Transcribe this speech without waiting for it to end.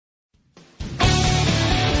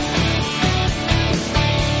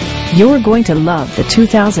You're going to love the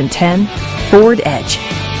 2010 Ford Edge.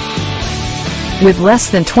 With less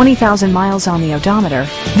than 20,000 miles on the odometer,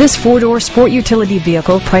 this four-door sport utility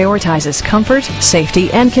vehicle prioritizes comfort, safety,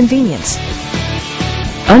 and convenience.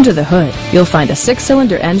 Under the hood, you'll find a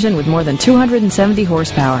 6-cylinder engine with more than 270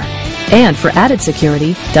 horsepower. And for added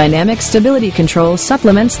security, dynamic stability control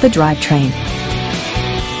supplements the drivetrain.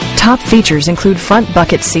 Top features include front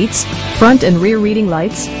bucket seats, front and rear reading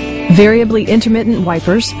lights, variably intermittent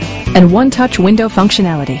wipers, and one-touch window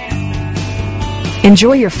functionality.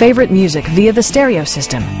 Enjoy your favorite music via the stereo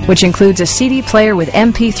system, which includes a CD player with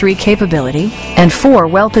MP3 capability and 4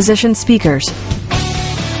 well-positioned speakers.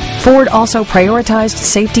 Ford also prioritized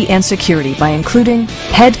safety and security by including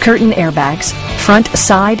head curtain airbags, front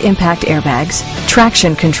side impact airbags,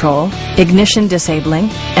 traction control, ignition disabling,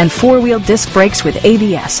 and 4-wheel disc brakes with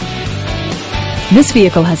ABS. This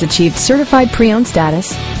vehicle has achieved certified pre-owned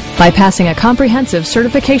status by passing a comprehensive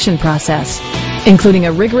certification process, including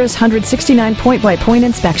a rigorous 169 point-by-point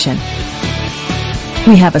inspection.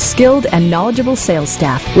 We have a skilled and knowledgeable sales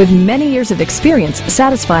staff with many years of experience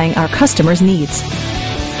satisfying our customers' needs.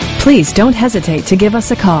 Please don't hesitate to give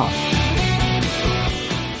us a call.